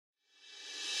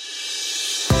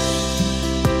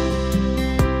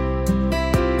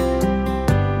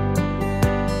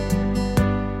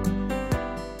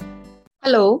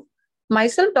Hello,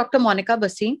 myself Dr. Monica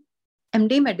Bassi,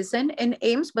 MD Medicine in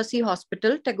AIMS Bassi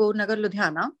Hospital, Tagore Nagar,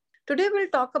 Ludhiana. Today we'll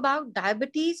talk about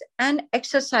diabetes and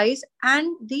exercise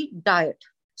and the diet.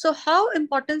 So how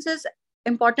important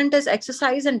is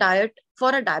exercise and diet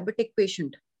for a diabetic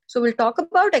patient? So we'll talk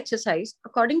about exercise.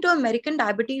 According to American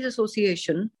Diabetes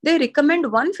Association, they recommend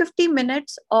 150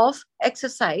 minutes of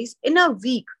exercise in a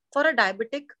week for a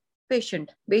diabetic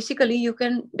patient. Basically, you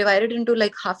can divide it into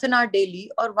like half an hour daily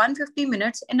or 150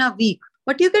 minutes in a week.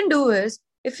 What you can do is,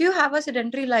 if you have a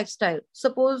sedentary lifestyle,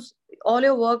 suppose all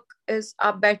your work is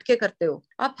आप बैठ के करते हो,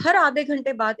 आप हर आधे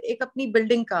घंटे बाद एक अपनी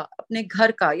बिल्डिंग का, अपने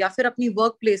घर का या फिर अपनी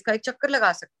वर्क प्लेस का एक चक्कर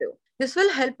लगा सकते हो. This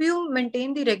will help you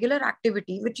maintain the regular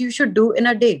activity which you should do in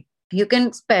a day. You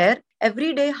can spare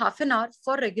every day half an hour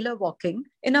for regular walking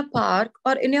in a park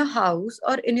or in your house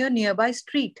or in your nearby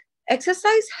street.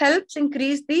 Exercise helps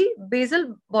increase the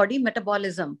basal body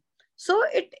metabolism. So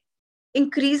it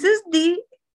increases the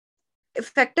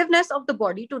effectiveness of the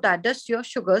body to digest your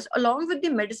sugars along with the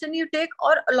medicine you take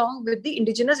or along with the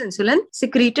indigenous insulin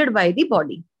secreted by the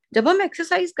body. जब हम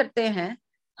exercise करते हैं,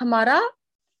 हमारा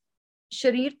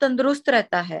शरीर तंदुरुस्त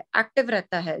रहता है, active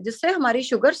रहता है, जिससे हमारी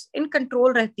शुगर्स इन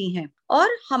कंट्रोल रहती हैं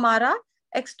और हमारा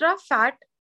एक्स्ट्रा फैट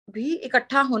भी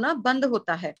इकट्ठा होना बंद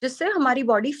होता है, जिससे हमारी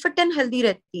बॉडी फिट एंड हेल्दी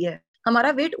रहती है.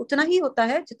 हमारा वेट उतना ही होता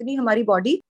है जितनी हमारी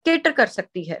बॉडी केटर कर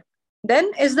सकती है.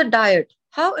 Then is the diet.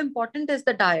 How important is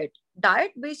the diet?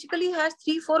 Diet basically has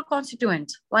 3-4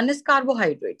 constituents. One is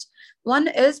carbohydrates, one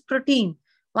is protein,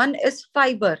 one is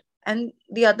fiber, and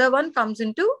the other one comes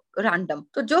into random.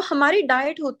 तो जो हमारी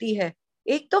diet होती है,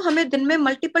 एक तो हमें दिन में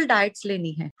मल्टीपल डाइट्स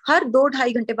लेनी है. हर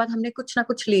 2-2.5 घंटे बाद हमने कुछ ना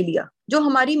कुछ ले लिया. जो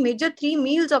हमारी major 3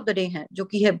 meals of the day हैं, जो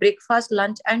कि है ब्रेकफास्ट,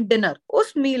 लंच एंड डिनर,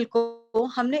 उस मील को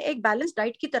हमने एक बैलेंस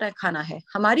डाइट की तरह खाना है.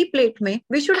 हमारी प्लेट में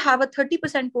we should have a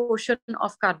 30% portion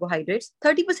of carbohydrates,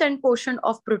 30% portion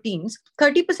of proteins,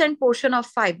 30% portion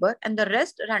of fibre and the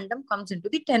rest random comes into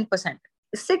the 10%.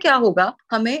 इससे क्या होगा,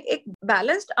 हमें एक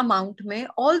बैलेंस्ड अमाउंट में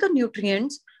ऑल द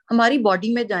न्यूट्रिएंट्स हमारी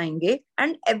बॉडी में जाएंगे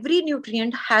एंड एवरी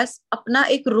न्यूट्रिएंट हैज अपना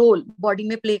एक रोल बॉडी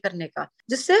में प्ले करने का,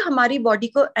 जिससे हमारी बॉडी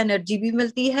को एनर्जी भी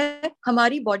मिलती है,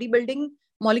 हमारी बॉडी बिल्डिंग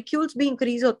मॉलिक्यूल्स भी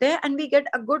इंक्रीज होते हैं and we get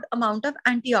a good amount of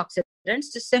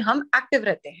antioxidants, जिससे हम एक्टिव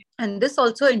रहते हैं. And this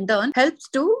also in turn helps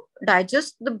to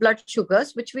digest the blood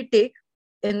sugars which we take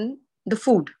in the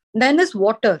food. Then is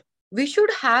water. We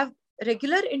should have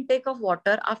regular intake of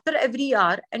water after every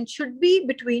hour and should be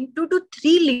between 2 to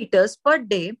 3 liters per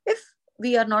day if we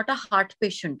are not a heart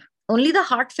patient. Only the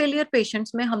heart failure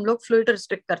patients में हम लोग fluid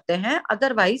restrict करते हैं,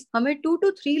 otherwise हमें 2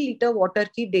 to 3 liter water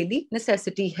की daily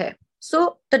necessity है. So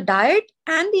the diet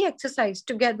and the exercise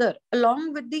together along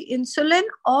with the insulin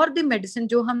or the medicine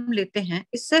जो हम लेते हैं,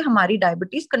 इससे हमारी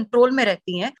डायबिटीज कंट्रोल में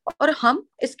रहती है और हम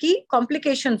इसकी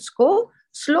कॉम्प्लिकेशंस को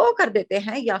स्लो कर देते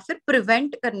हैं या फिर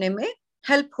प्रिवेंट करने में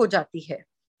हेल्प हो जाती है.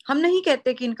 हम नहीं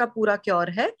कहते कि इनका पूरा क्योर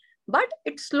है, but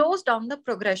it slows down the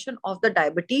progression of the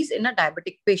diabetes in a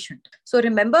diabetic patient. So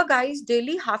remember guys,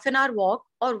 daily half an hour walk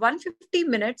or 150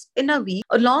 minutes in a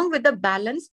week along with a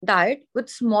balanced diet with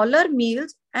smaller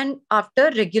meals and after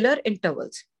regular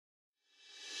intervals.